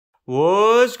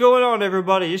What's going on,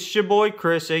 everybody? It's your boy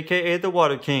Chris, aka the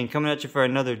Water King, coming at you for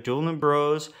another Dueling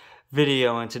Bros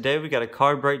video. And today we got a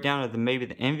card breakdown of maybe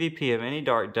the MVP of any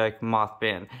dark deck,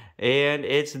 Mothman. And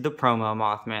it's the promo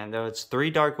Mothman. Though it's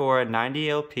 3 Dark Aura, 90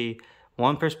 LP,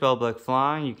 1 per spellbook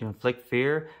flying. You can inflict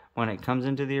fear when it comes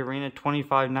into the arena,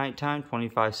 25 nighttime,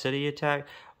 25 city attack.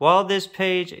 While this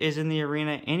page is in the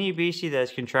arena, any beastie that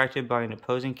is contracted by an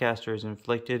opposing caster is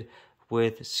inflicted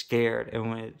with scared, and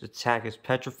when its attack is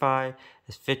petrified,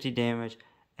 it's 50 damage,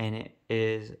 and it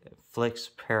is flicks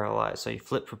paralyzed. So you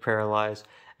flip for paralyzed,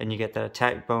 and you get that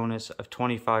attack bonus of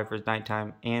 25 for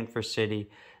nighttime and for city.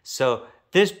 So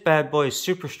this bad boy is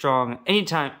super strong.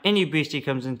 Anytime any beastie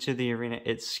comes into the arena,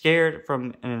 it's scared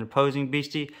from an opposing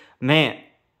beastie. Man,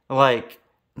 like,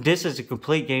 this is a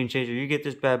complete game changer. You get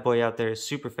this bad boy out there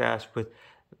super fast with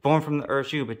Born from the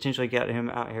Earth. You could potentially get him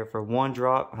out here for 1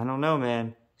 drop. I don't know,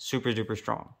 man. Super duper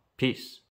strong. Peace.